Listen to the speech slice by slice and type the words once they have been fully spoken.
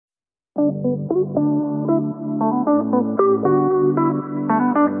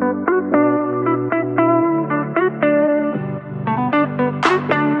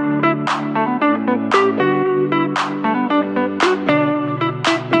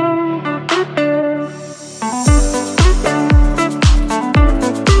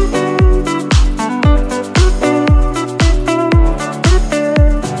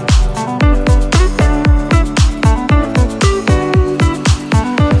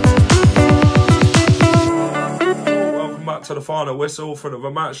To the final whistle for the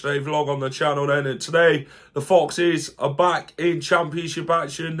Matchday vlog on the channel then, and today the Foxes are back in championship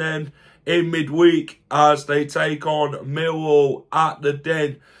action then in midweek as they take on Millwall at the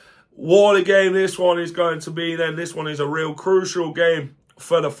Den. What a game this one is going to be then. This one is a real crucial game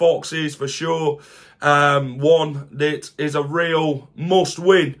for the Foxes for sure. One that is a real must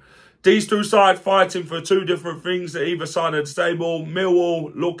win. These two sides fighting for two different things at either side of the table.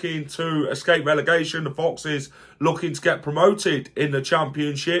 Millwall looking to escape relegation. The Foxes looking to get promoted in the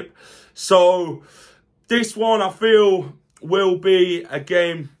championship. So this one I feel will be a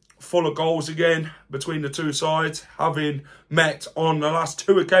game full of goals again between the two sides, having met on the last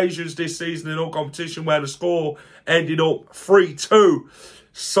two occasions this season in all competition where the score ended up 3-2.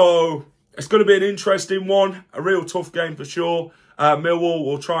 So it's going to be an interesting one, a real tough game for sure. Millwall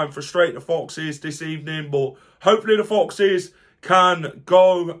will try and frustrate the Foxes this evening, but hopefully the Foxes can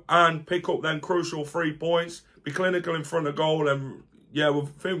go and pick up them crucial 3 points, be clinical in front of goal, and yeah, we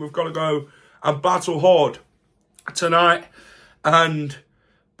think we've got to go and battle hard tonight and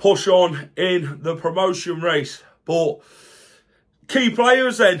push on in the promotion race. But key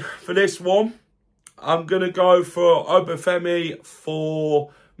players then for this one, I'm going to go for Obafemi for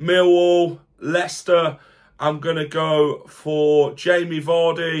Millwall. Leicester, I'm going to go for Jamie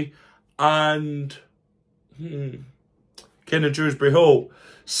Vardy and Keenan Dewsbury Hall.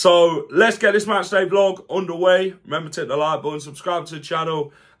 So let's get this Matchday vlog underway. Remember to hit the like button, subscribe to the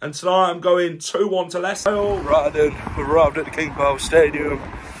channel. And tonight I'm going 2-1 to Leicester. Right then, we've arrived at the King Power Stadium,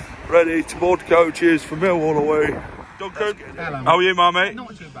 ready to board coaches for Millwall away. Duncan, hello, how are you, my mate?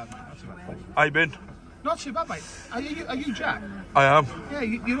 Not too bad, mate. Not too bad. How you been? Not too bad, mate. Are you Jack? I am. Yeah,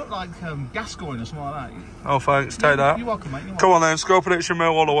 you look like Gascoigne or something like that. Oh, thanks. Take that. You're welcome, mate. You're welcome. Come on then, score prediction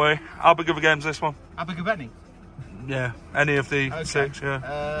Millwall away. How big of a game's this one? How big of any? Yeah, any of the 6,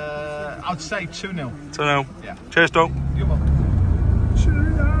 yeah. I'd say 2-0. 2-0. Yeah. Cheers, Doug. You're welcome.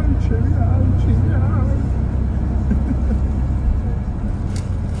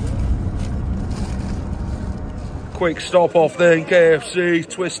 Quick stop off then, KFC,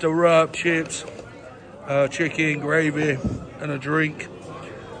 twister wrap, chips, chicken, gravy and a drink.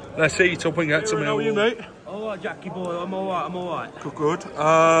 Let's eat up and get to Millwall. How are you, mate? Alright, Jackie boy, I'm alright. Good.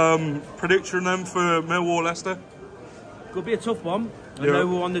 Prediction then for Millwall Leicester? Could be a tough one. I know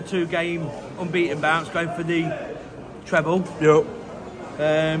we're on the 2-game unbeaten bounce, going for the treble. Yep.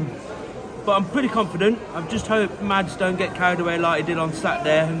 But I'm pretty confident. I just hope Mads don't get carried away like he did on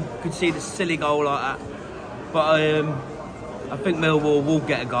Saturday and could see the silly goal like that. But I think Millwall will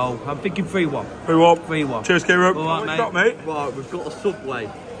get a goal. I'm thinking 3-1. 3-1. Cheers, Kieran. All right, got, mate? Right, we've got a Subway.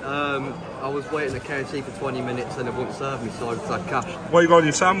 I was waiting at KFC for 20 minutes and it wouldn't serve me, so I've had cash. What you got in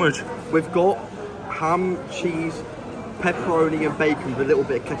your sandwich? We've got ham, cheese, pepperoni and bacon with a little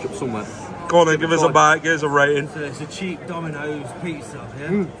bit of ketchup somewhere. Go on then, give us a bite, give us a rating. So it's a cheap Domino's pizza,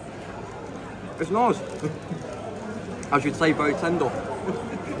 yeah? It's nice. As you'd say, very tender.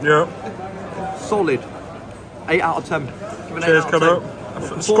 Yeah. Solid. 8 out of 10. Cheers, cut up.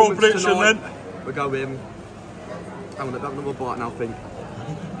 Score prediction then? We're going. I'm going to have another bite now, I think.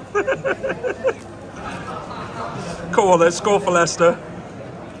 Come on then, score for Leicester.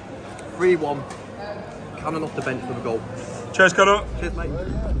 3-1. Cannon off the bench for the goal. Cheers, cut up. Cheers, mate.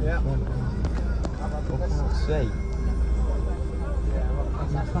 Yeah.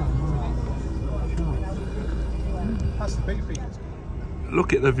 That's the big thing.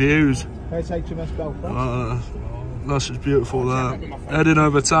 Look at the views. Hey, take HMS Belfast. That's just beautiful there. Heading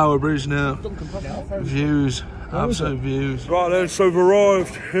over Tower Bridge now. Views, absolute views. Right then, so we've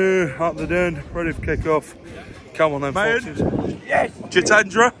arrived here at the Den, ready for kick off. Come on then, Foxes. Yes!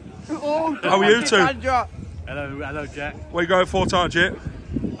 Jitendra, Oh, how are you two? Hello, Jack. What are you going for tonight, Jit?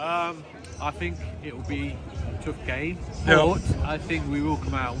 I think it will be a tough game, Yeah. but I think we will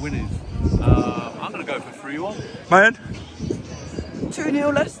come out winners. I'm going to go for 3-1. Man?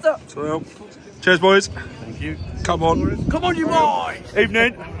 2-0 Leicester. So, cheers, boys. Thank you. Come on. Come on, you boys!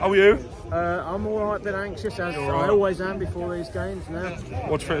 Evening, how are you? I'm all right, bit anxious as I always am before these games now.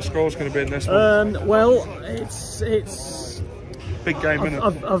 What do you think the score's going to be in this one? Well, it's big game,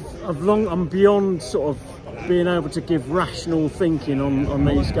 isn't it? I'm beyond sort of being able to give rational thinking on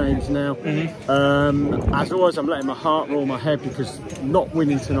these games now. As always, I'm letting my heart rule my head because not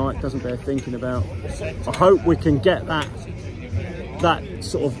winning tonight doesn't bear thinking about. I hope we can get that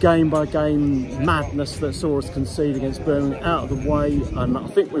sort of game-by-game madness that saw us concede against Birmingham out of the way, and I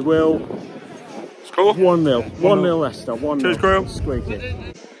think we will. Score? 1-0. 1-0 Leicester. 1-0. Cheers, Graham. Squeaky.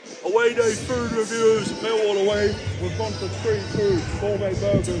 Away day food reviews, Millwall away. We've gone for street food, gourmet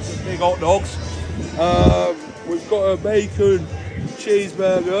burgers and big hot dogs. We've got a bacon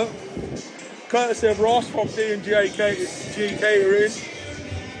cheeseburger, courtesy of Ross from D&G Catering.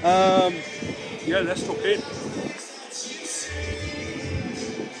 Yeah, let's tuck in.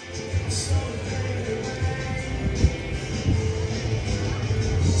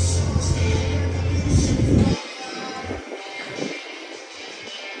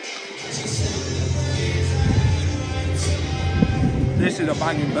 This is a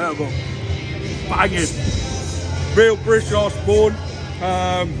banging burger. Banging. Real British bun.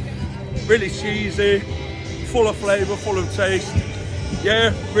 Really cheesy. Full of flavour, full of taste.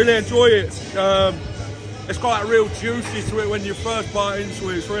 Yeah, really enjoy it. It's got that real juicy to it when you first bite into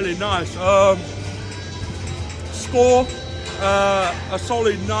it. It's really nice. Score a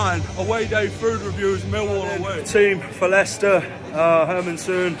solid 9. Away day food reviews, Millwall away. Team for Leicester,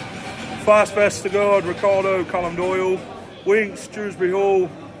 Hermanson, Fast Vestergaard, Ricardo, Callum Doyle, Winks, Dewsbury Hall,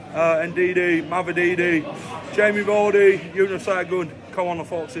 Ndidi, Mavadidi, Jamie Vardy, Yunus Agun. Come on the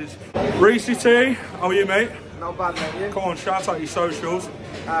Foxes. Reece T, how are you, mate? Not bad, mate. You? Come on, shout out your socials.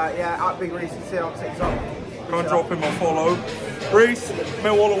 Yeah, at Big Reece T on TikTok. Go and drop him a follow. Reece,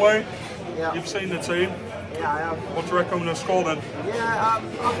 Millwall away. Yeah. You've seen the team. Yeah, I have. What do you reckon the score then? Yeah,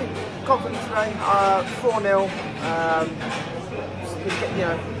 I think confident today. 4-0. You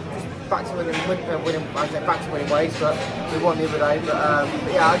know, back to winning, I say back to winning ways, but we won the other day. But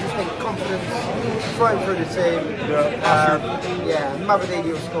yeah, I just think confidence flowing through the team. Yeah, yeah,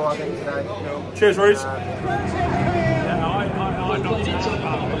 Mavadidi will score, I think, today. Cheers, Reece.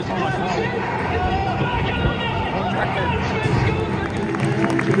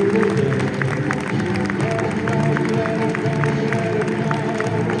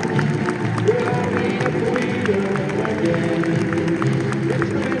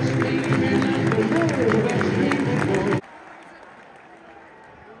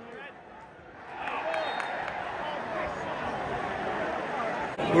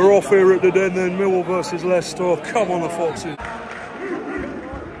 We're off here at the Den then, Millwall versus Leicester. Come on the Foxes.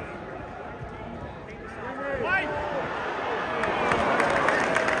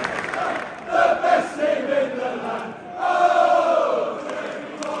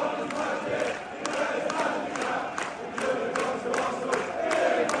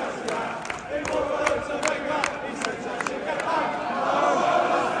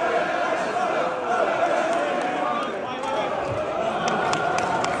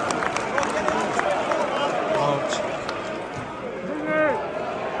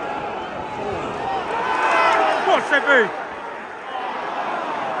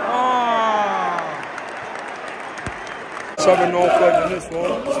 Seven North leg in this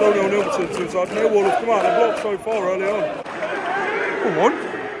one. Still 0-0 to the two sides. Millwall have come out of the block so far early on. Come on.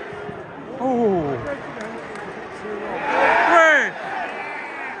 Oh. Hey.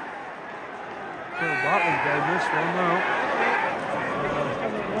 Real battling game this one now.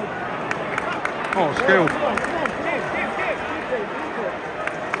 Oh, skill.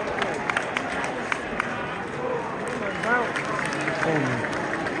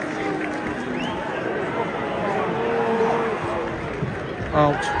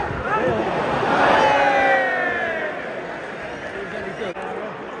 Out.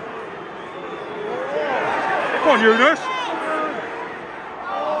 Come on, Yunus.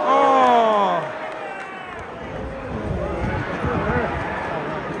 Oh.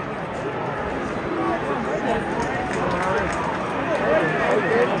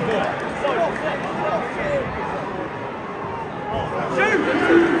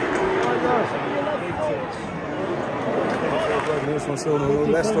 This one's still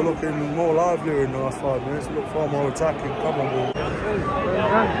Leicester looking more livelier in the last 5 minutes, look far more attacking. Come on, ball.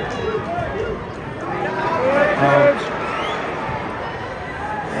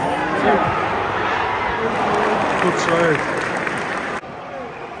 Good save.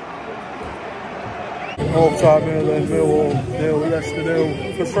 Half time here then, Millwall 0, Leicester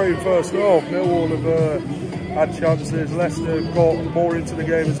 0. Frustrating first half. Millwall have had chances. Leicester got more into the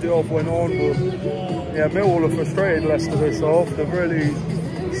game as the half went on, but yeah, Millwall have frustrated Leicester this half. They've really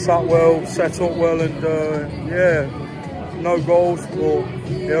sat well, set up well, and yeah, no goals. But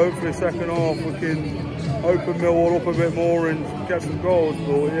yeah, hopefully second half we can open Millwall up a bit more and get some goals.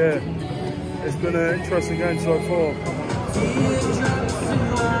 But yeah, It's been an interesting game so far.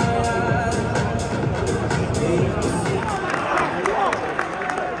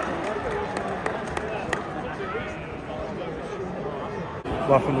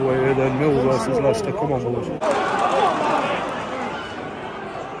 Back on the way here then, Millwall versus Leicester. Come on, boys.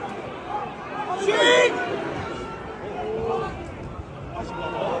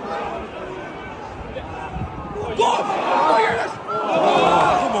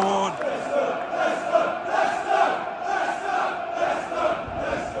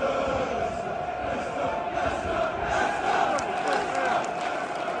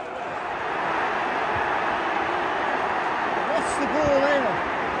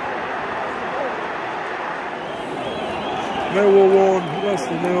 Millwall 1,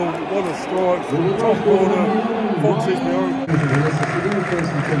 Leicester 0, what a strike from the top corner, Fox is behind.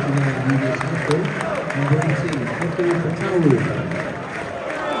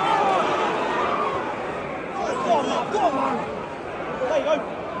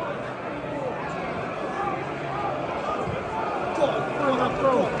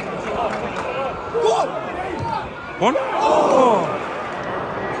 One? Oh.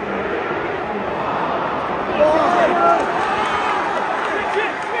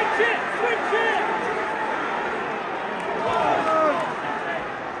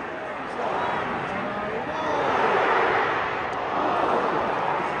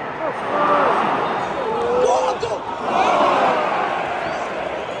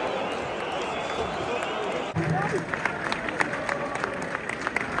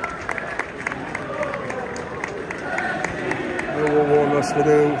 Leicester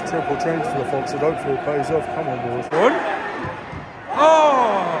 0, triple change for the Fox, so hopefully it pays off. Come on, boys. One. Oh!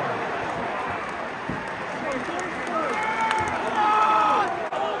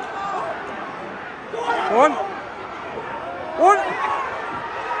 One. One.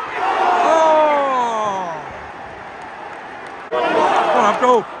 Oh! Come on,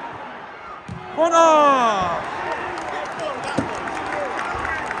 Abdul. One.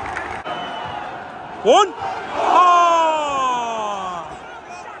 One.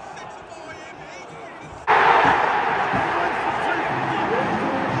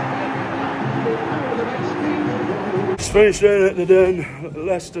 Finished in at the Den.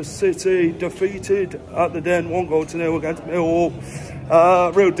 Leicester City defeated at the Den 1-0 against Millwall.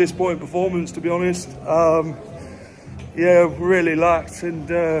 Real disappointing performance, to be honest. Yeah, really lacked and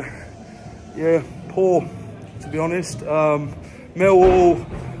yeah, poor, to be honest. Millwall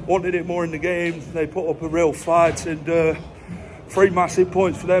wanted it more in the game. They put up a real fight and 3 massive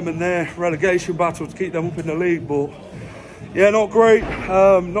points for them in their relegation battle to keep them up in the league. But yeah, not great.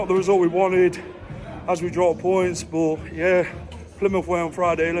 Not the result we wanted as we draw points, but yeah, Plymouth way on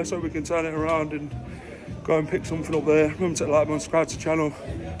Friday. Let's hope we can turn it around and go and pick something up there. Remember to like and subscribe to the channel.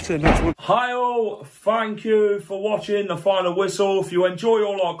 See you next one. Hi all, thank you for watching The Final Whistle. If you enjoy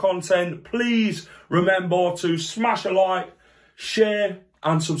all our content, please remember to smash a like, share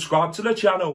and subscribe to the channel.